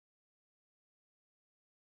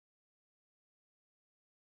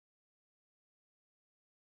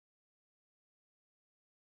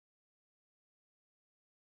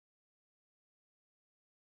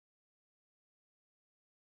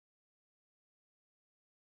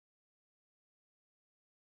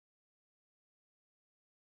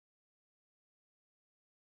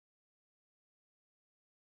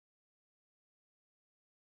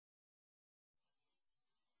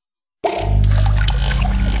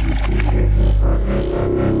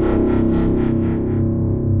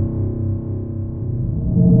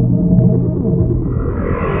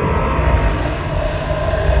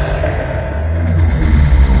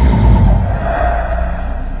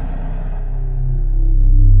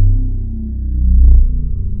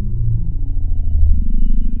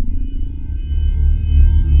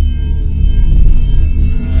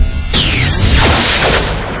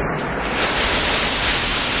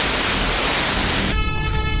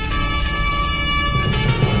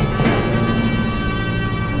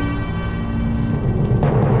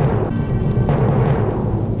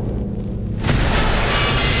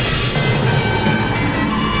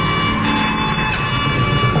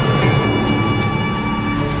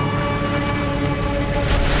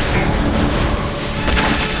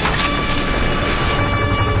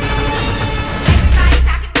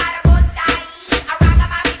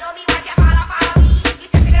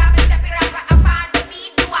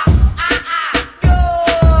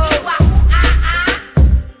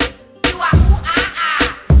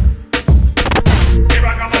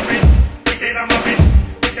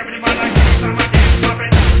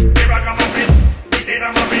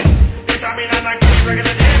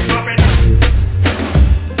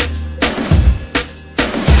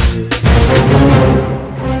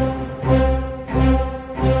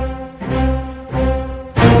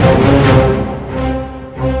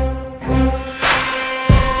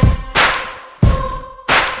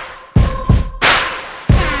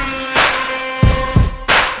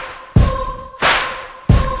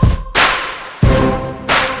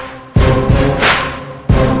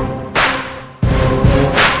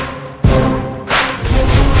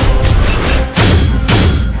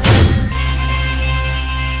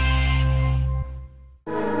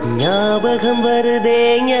ஞாபகம் வருதே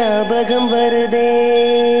ஞாபகம் வருதே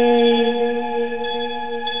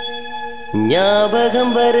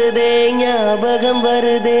ஞாபகம் வருதே ஞாபகம்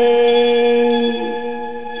வருதே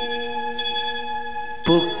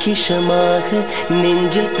பொக்கிஷமாக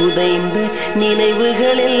நெஞ்சில் புதைந்த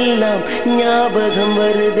நினைவுகள் எல்லாம் ஞாபகம்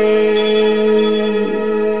வருதே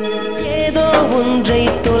ஏதோ ஒன்றை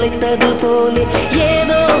தொலைத்தது போலே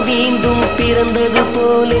ஏதோ மீண்டும் பிறந்தது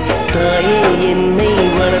போலே தாயே என்னை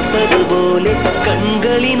வளர்ப்பது போலே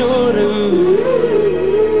கண்களினோரம்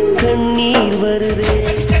கண்ணீர் வருதே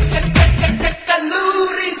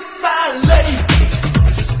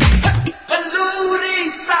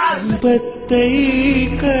பத்தை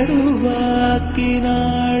கருவாக்கினாள்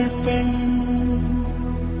பெண்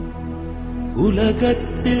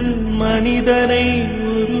உலகத்தில் மனிதனை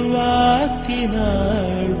உருவாக்கினாள்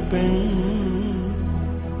பெண்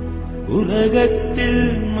உலகத்தில்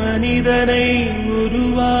மனிதனை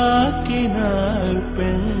உருவாக்கினாள்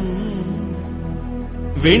பெண்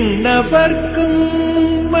விண்ணவர்க்கும்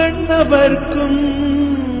மன்னவர்க்கும்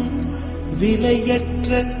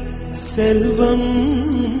விலையற்ற செல்வம்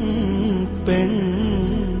பெண்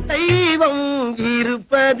தெய்வம்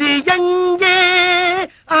இருப்பது எங்கே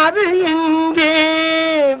அது எங்கே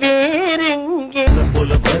வேறெங்கே போல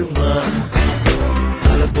வருமா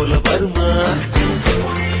அல போல வருமா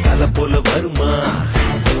அல போல வருமா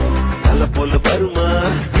அல போல வருமா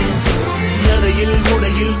நடையில்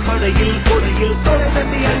முனையில் படையில் கொடையில் தொலை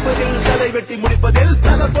தண்ணி அன்பதில் தலை வெட்டி முடிப்பதில்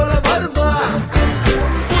தல போல வருமா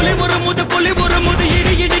புலி ஒரு முது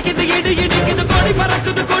இடி இடிக்குது இடி இடிக்குது கொடி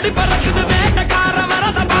பறக்குது வேட்டக்கார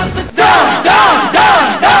வரத பார்த்து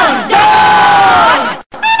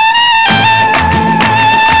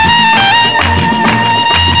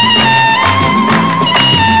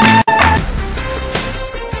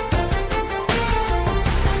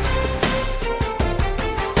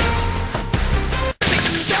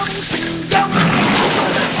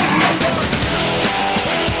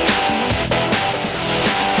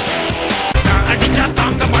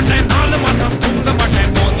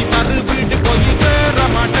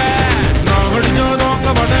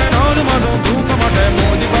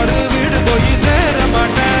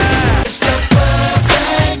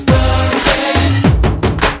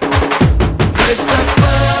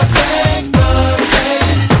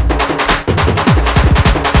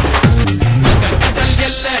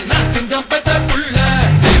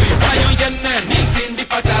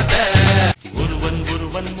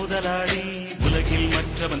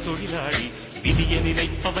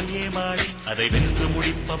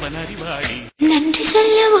நன்றி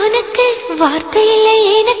சொல்ல உனக்கு வார்த்தை இல்லை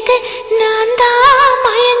எனக்கு நான் தான்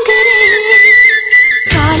மயங்குறேன்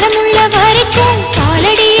காலமுள்ள வரைக்கும்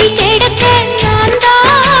காலடியில் கிடக்க நான்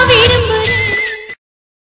தான் விரும்புறேன்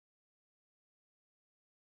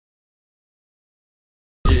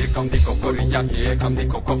come di cocoria come di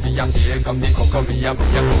cocofia come di cocomia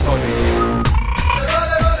mia cocoria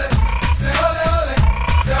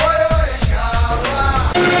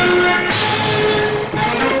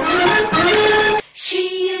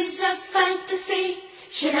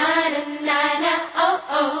Sha-na-na-na-na, oh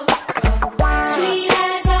oh, oh. Sweet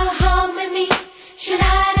as a harmony.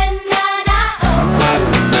 Sha-na-na-na-na, oh oh,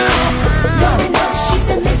 oh. No one knows she's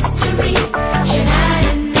a mystery.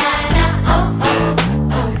 Sha-na-na-na-na, oh oh,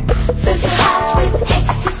 oh. Fills your heart with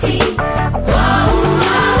ecstasy. Whoa,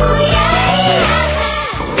 whoa, yeah,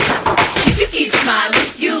 yeah. If you keep smiling,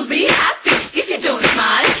 you'll be happy. If you don't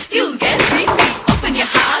smile, you'll get weepy. Open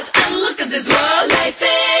your heart and look at this world. Life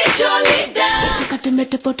is jolly done.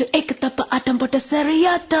 மெட்டு போட்டு ஏக்க தப்ப ஆட்டம் போட்ட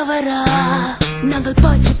சரியா தவறா நாங்கள்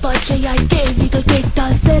பாய்ச்சி பாய்ச்சையாய் கேள்விகள்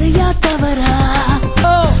கேட்டால் சரியா தவறா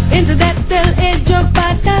ஓ இன்டர்நெட்டில் ஏஜோ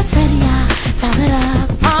பார்த்தால் சரியா தவறா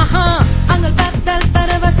ஆஹா அங்கள் பார்த்தால்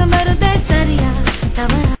பரவசம் வருதே சரியா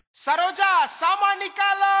தவறா சரோஜா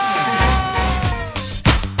சாமானிகாலோ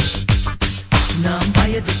நாம்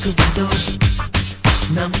வயதுக்கு வந்தோம்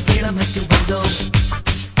நம் இளமைக்கு வந்தோம்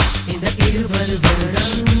இந்த 20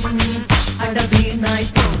 வருடம் அடவீனாய்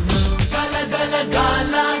தோணும் கல கல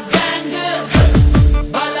காலா கேங்கு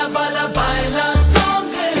பல பல பைலா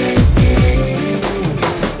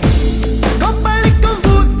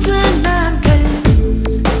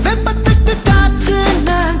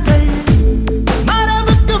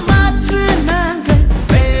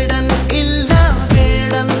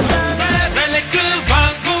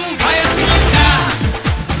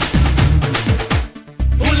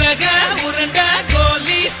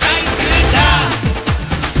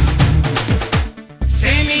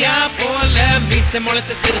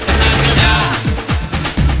நாங்கடா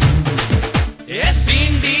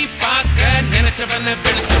சீண்டி பார்க்க நினைச்சவன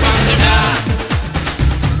வெளுத்து வாங்கடா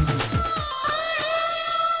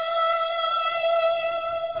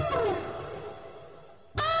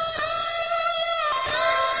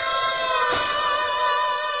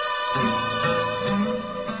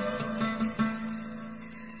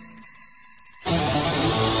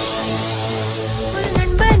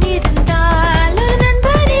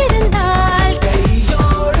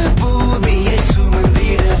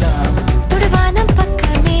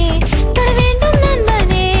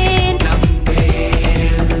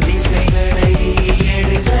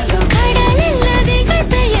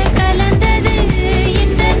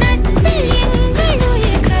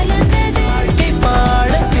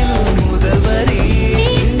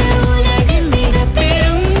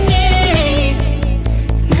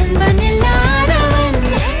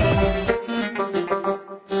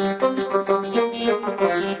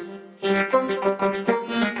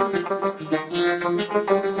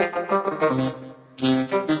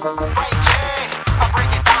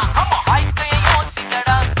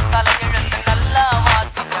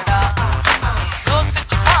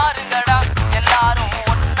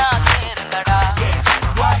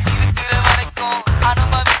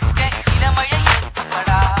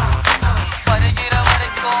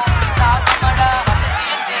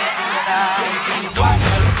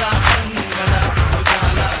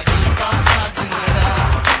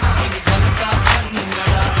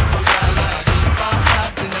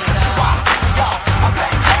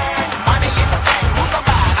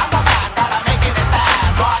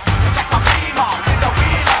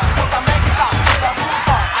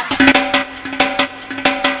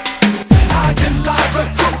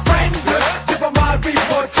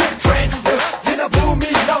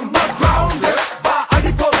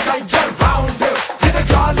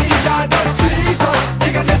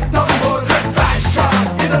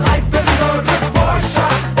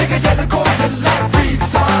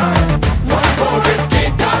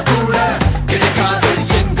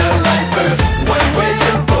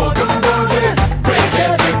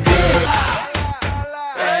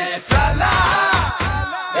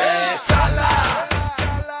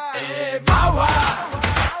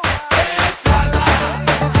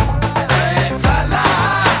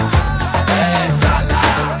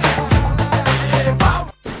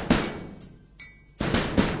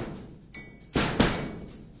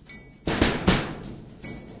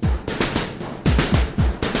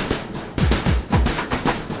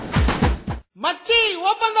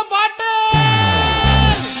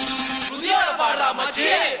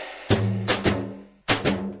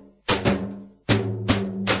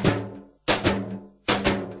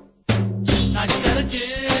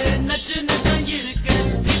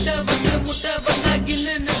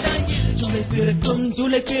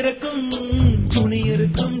ஜூலை பிறக்கும்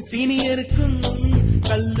ஜூனியருக்கும் சீனியருக்கும்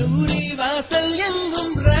கல்லூரி வாசல்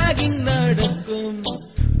எங்கும் ராகிங் நடக்கும்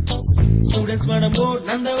ஸ்டூடெண்ட்ஸ் மனம் போல்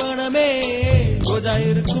நந்தவனமே ரோஜா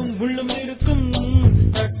இருக்கும் முள்ளும் இருக்கும்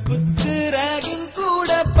நட்புக்கு ராகிங் கூட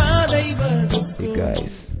பாதை வகுக்கும்.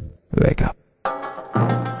 Guys, wake up.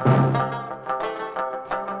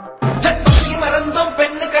 மறந்தோம்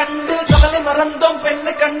பெண்ணு கண்டு கவலை மறந்தோம்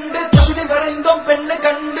பெண்ணு கண்டு கவிதை வரைந்தோம் பெண்ணு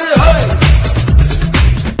கண்டு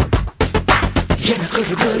எனக்கு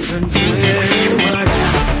ஒரு girlfriend வேணுமாடா.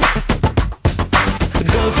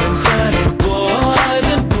 Girlfriends தானே boys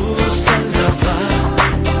and boost அல்லவா.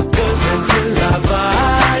 Girlfriends இல்லவா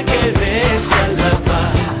வாழ்க்கை waste அல்லவா.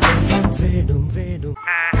 வேணும் வேணும்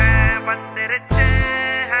வந்துருச்சு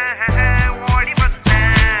ஓடி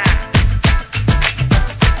வந்தேன்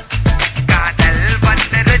காதல்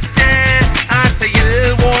வந்துருச்சு ஆசையில்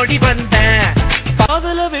ஓடி வந்தேன்.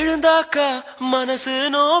 பாவல விழுந்தாக்கா மனசு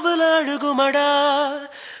நோவுல அழுகுமடா.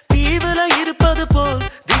 தீவுல இருப்பது போல்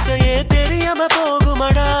திசையே தெரியாம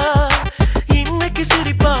போகுமடா. இன்னைக்கு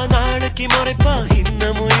சிரிப்பா நாளைக்கு முறைப்பா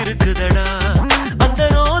இன்னமும் இருக்குதடா. அந்த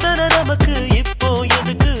ரோதனை நமக்கு இப்போ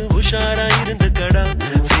எதுக்கு உஷாரா இருந்துக்கடா.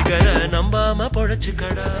 ஃபிகர நம்பாம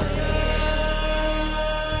பொழைச்சுக்கடா.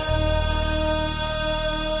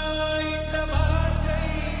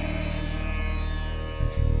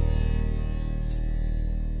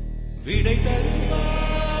 விடை தருவார்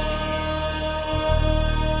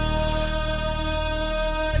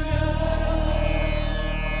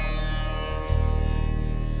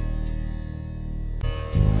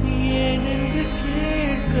ஏனென்று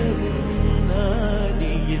கேட்கவும்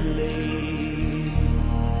நாதி இல்லை.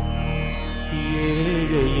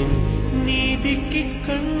 ஏழையின் நீதிக்கு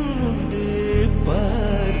கண்ணுண்டு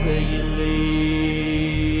பார்வையில்லை.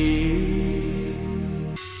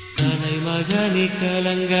 தலைமகனி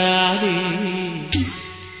கலங்காதே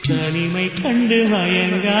தனிமை கண்டு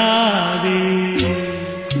மயங்காதே.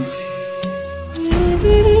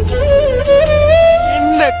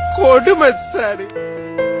 என்ன கொடுமை சார்.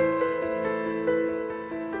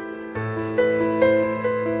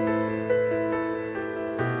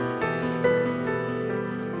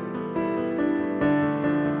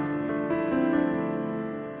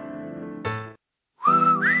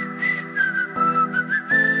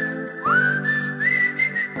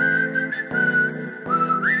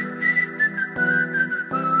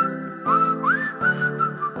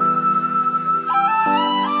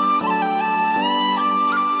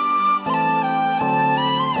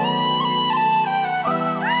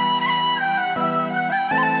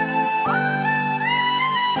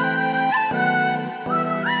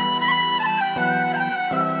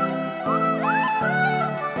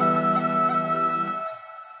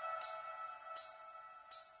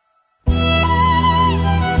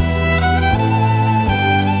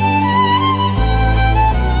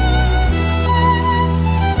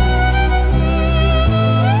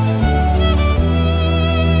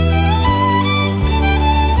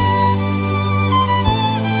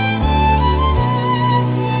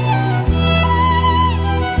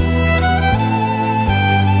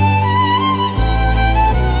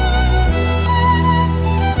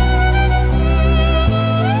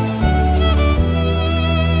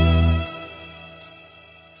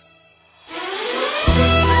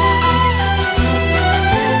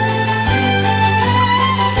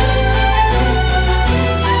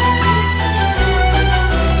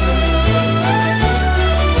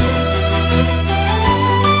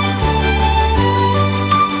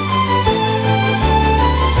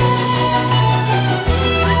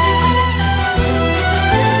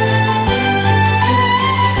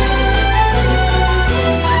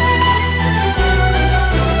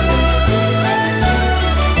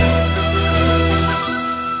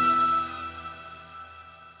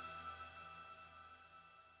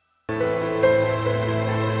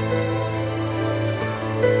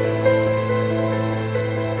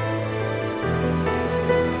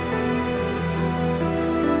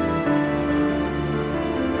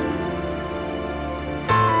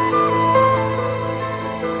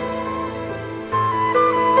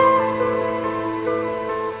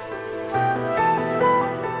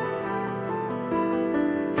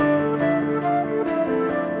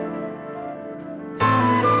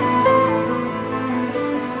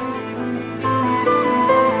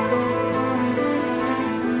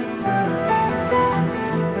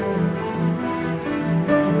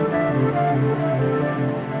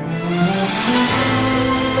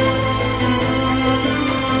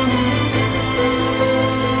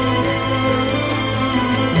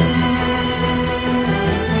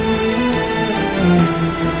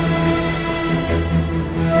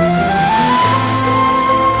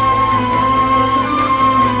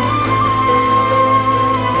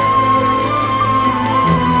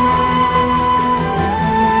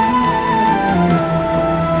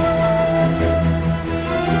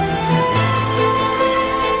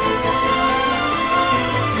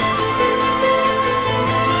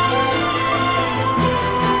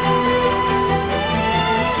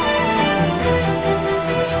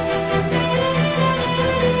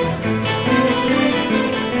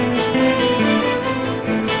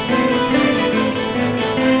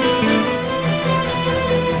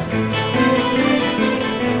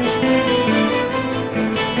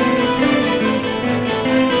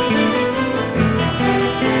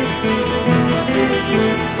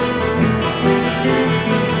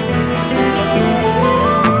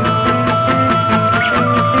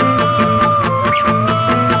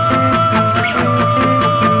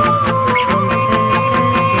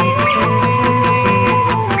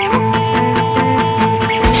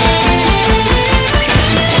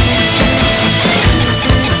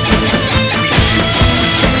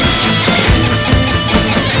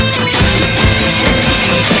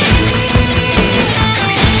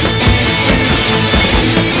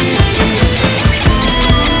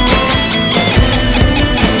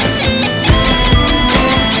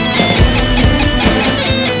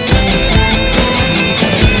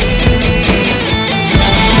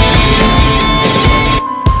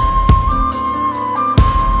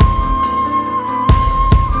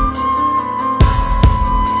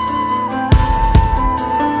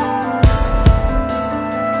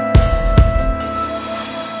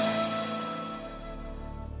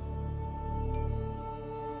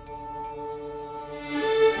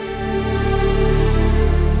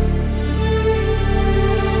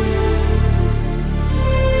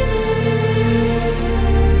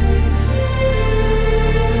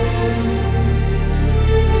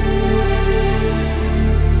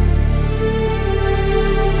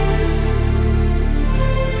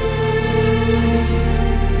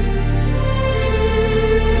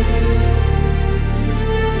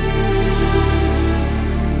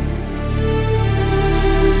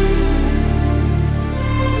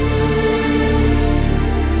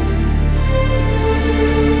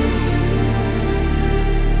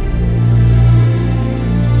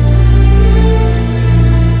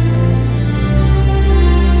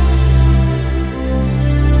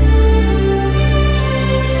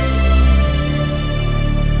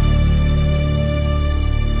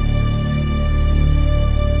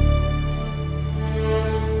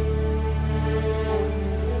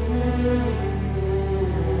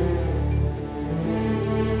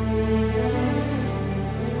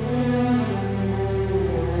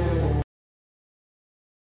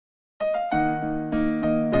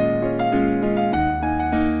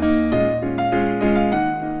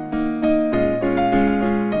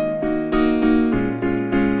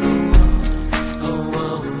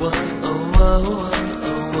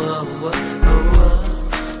 was